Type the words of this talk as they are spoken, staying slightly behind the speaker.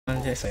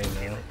Just say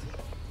no.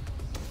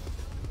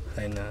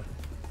 Say no.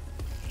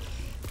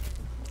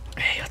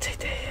 Hey, I'll take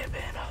that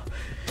headband off.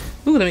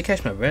 Ooh, let me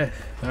catch my breath.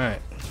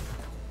 Alright.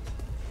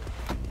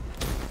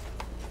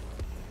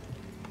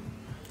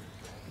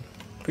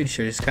 Pretty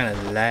sure it's kind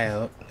of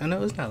loud. I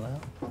know it's not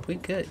loud. We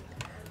good.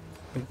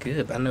 We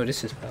good. But I know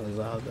this is probably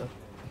loud though.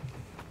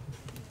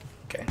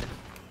 Okay.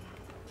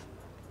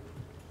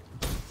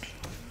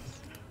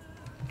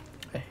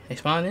 Hey, they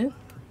spawned in?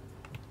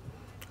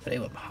 They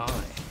went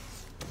behind.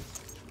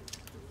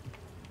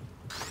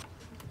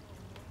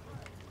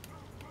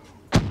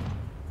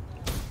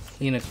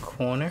 He in a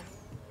corner.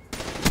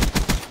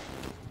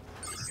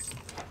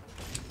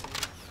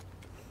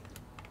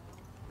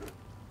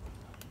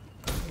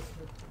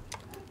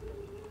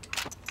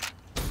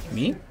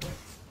 Me?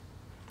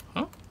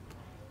 Huh?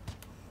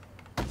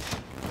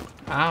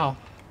 Ow.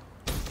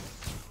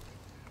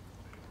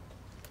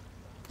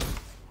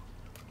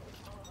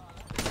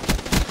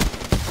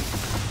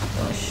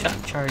 Oh,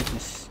 shot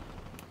charges.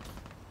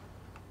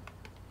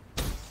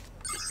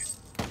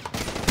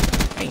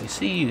 I didn't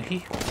see you.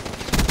 He.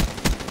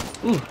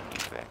 Ooh.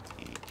 Effect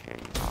EKIA.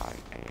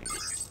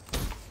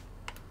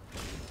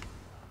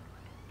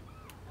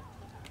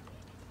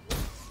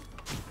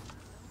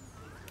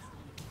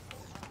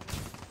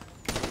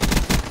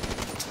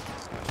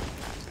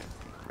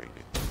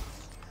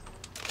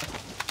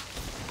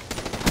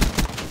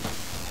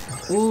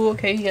 Ooh,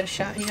 okay, he got a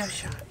shot, he got a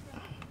shot.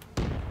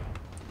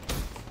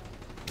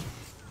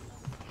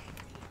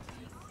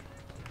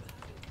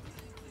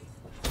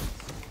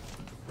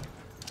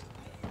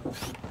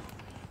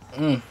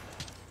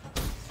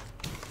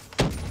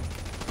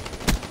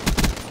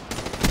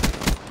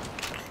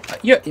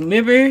 Yeah,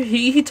 remember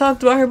he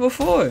talked about her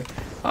before.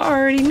 I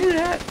already knew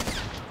that.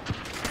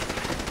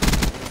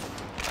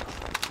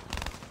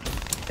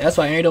 That's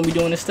why Aaron don't be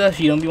doing the stuff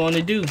she don't be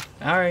wanting to do.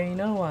 I already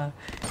know why.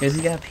 Cause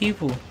he got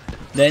people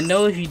that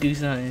know if you do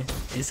something,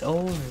 it's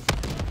over.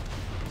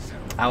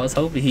 I was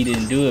hoping he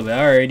didn't do it, but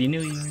I already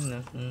knew you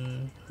know.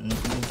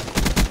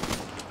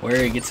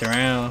 Word gets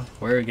around.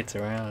 Word gets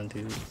around,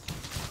 dude.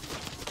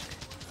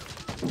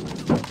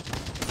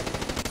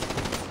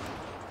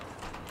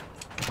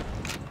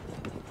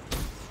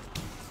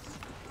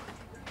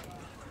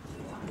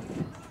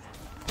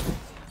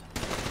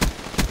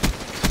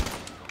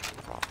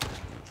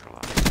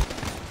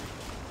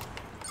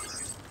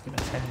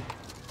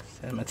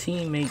 My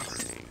teammate.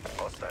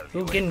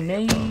 Ooh,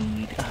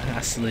 grenade.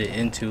 I slid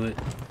into it.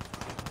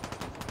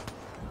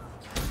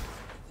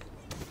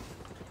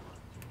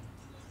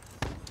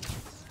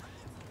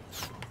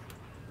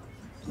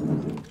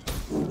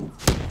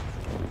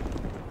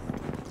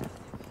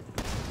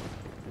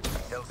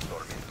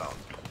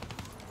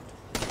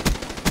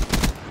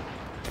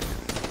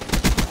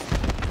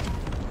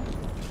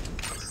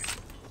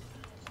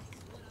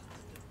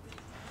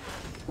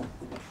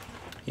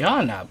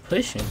 Y'all not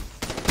pushing.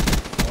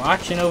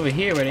 Watching over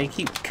here where they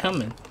keep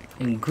coming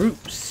in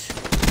groups,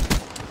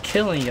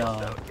 killing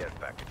y'all.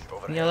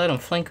 Y'all let them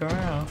flank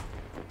around.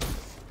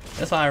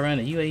 That's why I run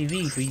a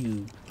UAV for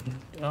you.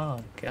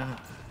 Oh god.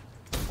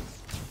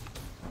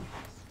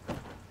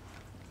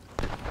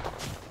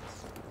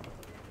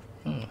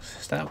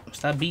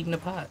 Stop beating the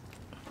pot.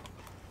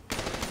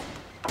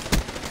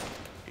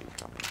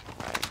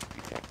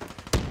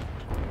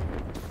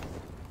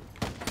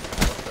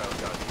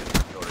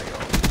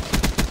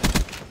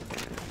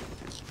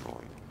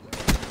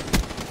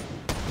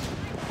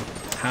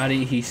 How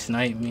did he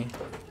snipe me?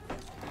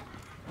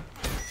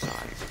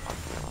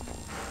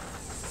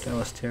 That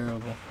was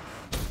terrible.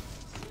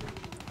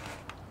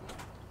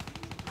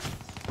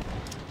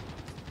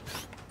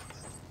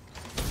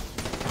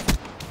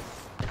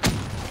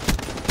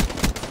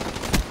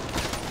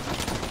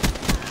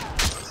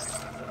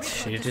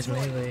 Shit, just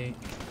melee.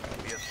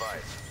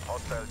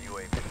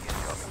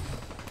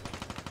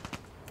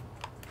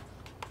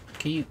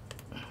 Keep.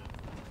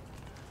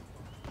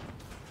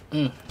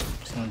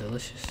 Sound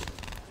delicious.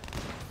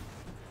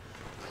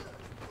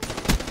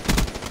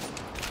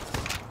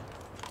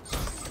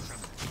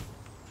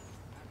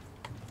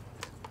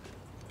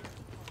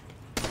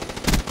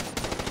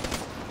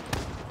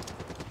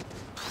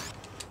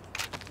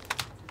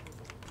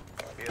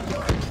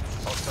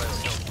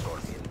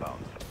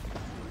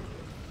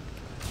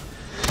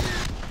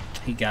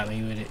 He got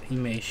me with it. He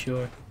made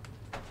sure.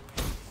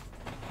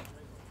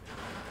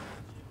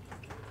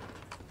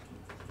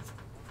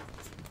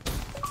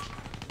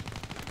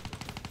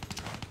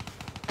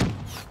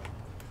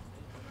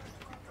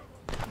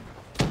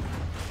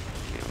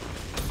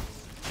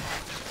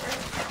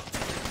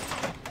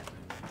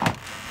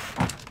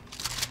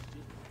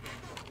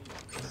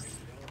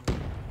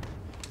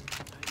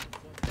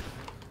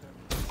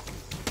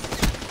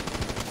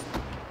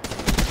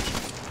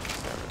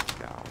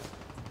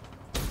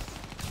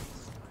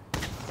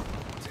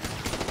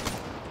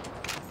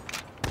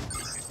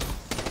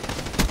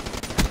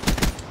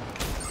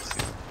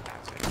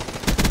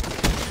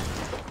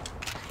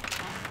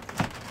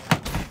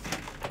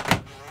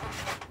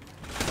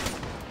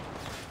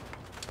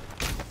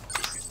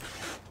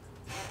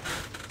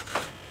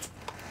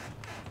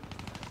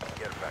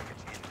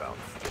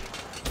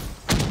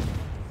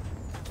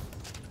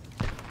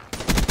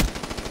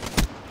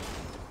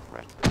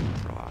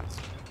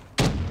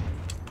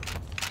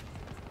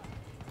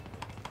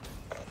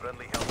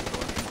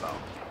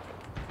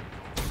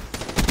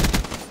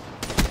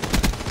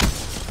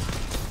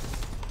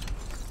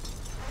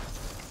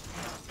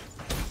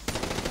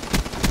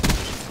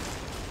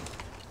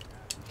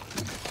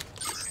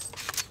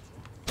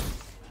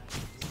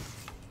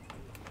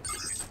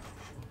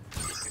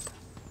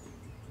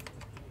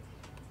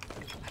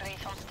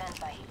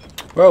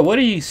 Bro, what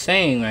are you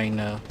saying right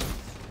now?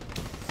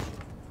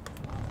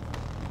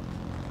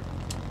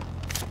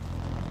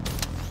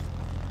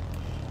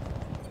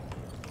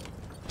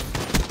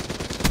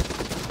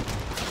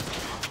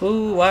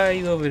 Ooh, why are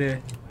you over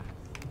there?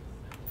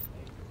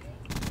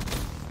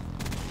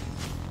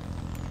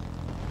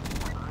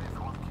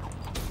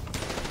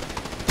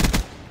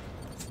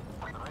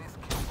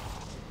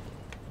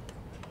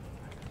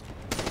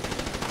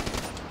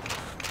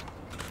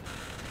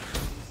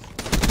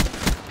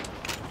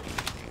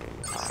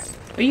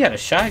 Oh, you got a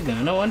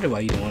shotgun. No wonder why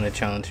you don't want to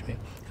challenge me.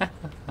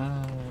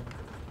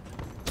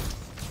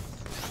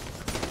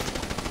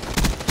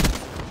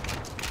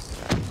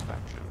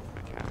 Satisfaction,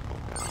 mechanical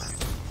balance.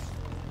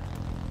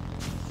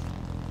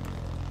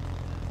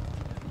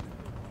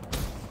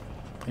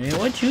 Man,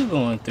 what you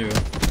going through?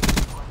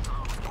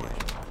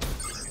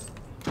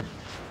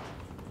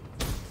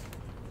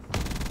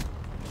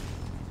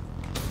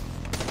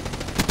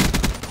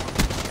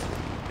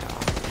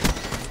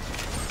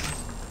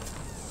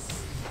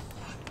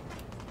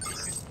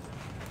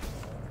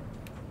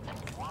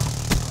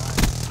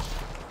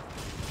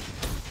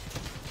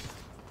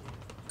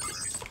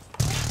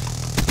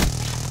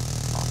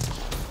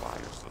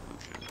 Fire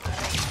solution.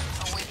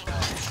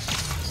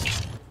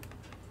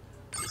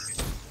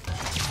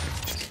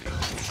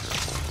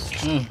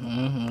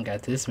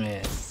 Got this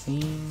man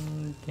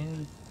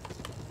sinking.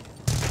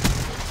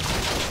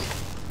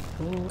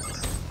 Ooh.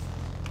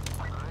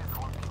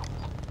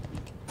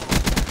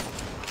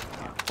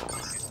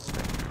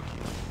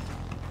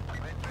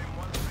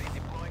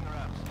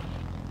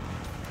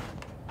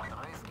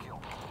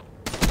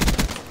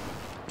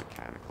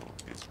 Mechanical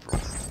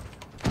destroyed.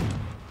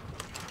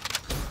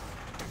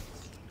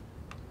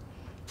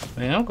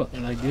 Man, I'm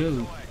going like,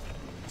 dude.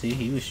 See,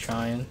 he was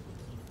trying.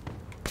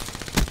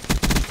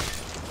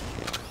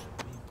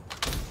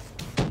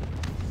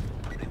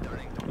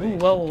 Ooh,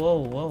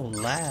 whoa,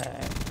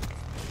 lag.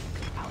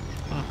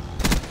 Huh.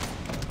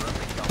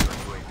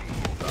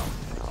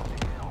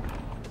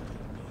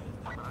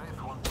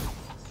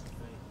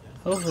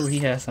 Hopefully he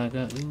has some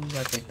gun. Ooh,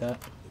 I take that.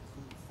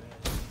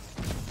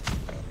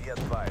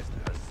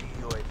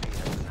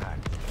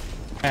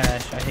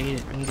 Crash, I hate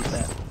it. Let me get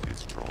that.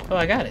 Oh,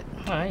 I got it.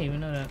 Oh, I didn't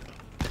even know that.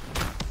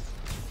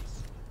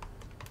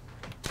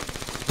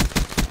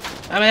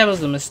 I mean, that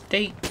was a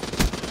mistake.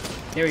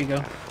 There we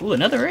go. Ooh,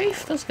 another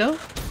Wraith. Let's go.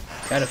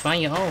 Gotta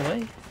find your own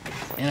way.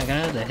 And I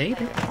got another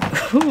hater.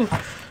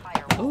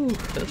 Ooh,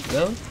 let's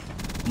go.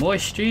 More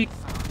streak.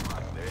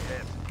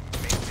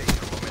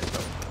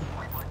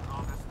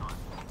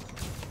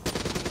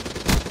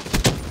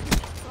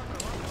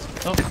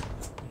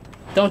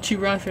 Don't you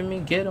run from me.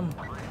 Get him.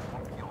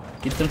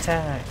 Get them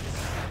tags.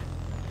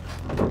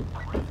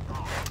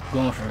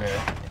 Going for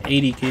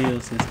 80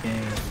 kills this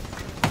game.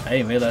 I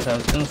didn't realize I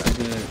was doing so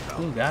good.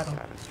 Ooh, got him.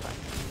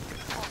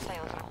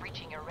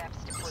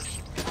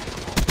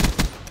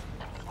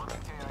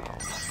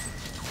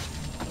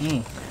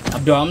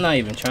 I'm not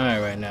even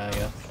trying right now,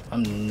 yo.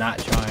 I'm not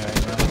trying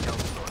right now.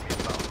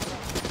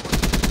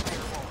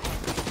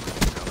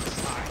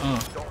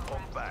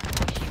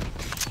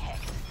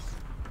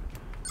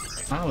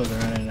 I was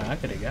running. I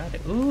could have got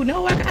it. Ooh,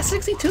 no, I got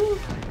 62.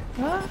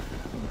 Huh?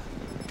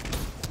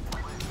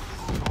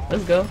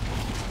 Let's go.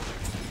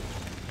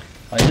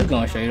 Oh, you're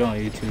going straight on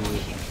YouTube.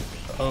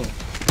 Oh,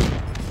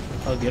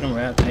 get him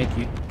wrapped. Thank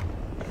you.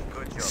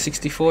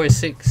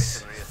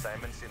 64-6.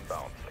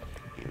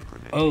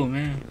 Oh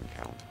man.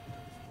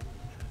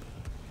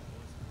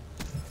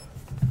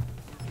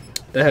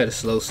 That had a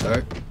slow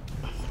start.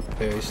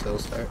 Very slow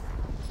start.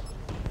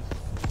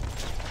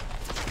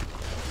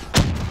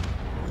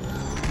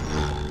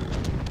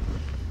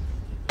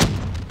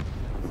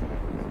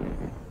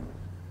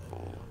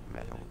 Full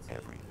metal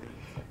everything.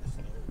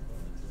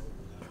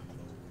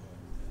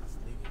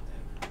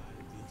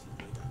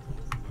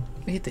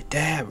 Let me hit the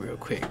dab real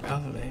quick. Oh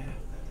man.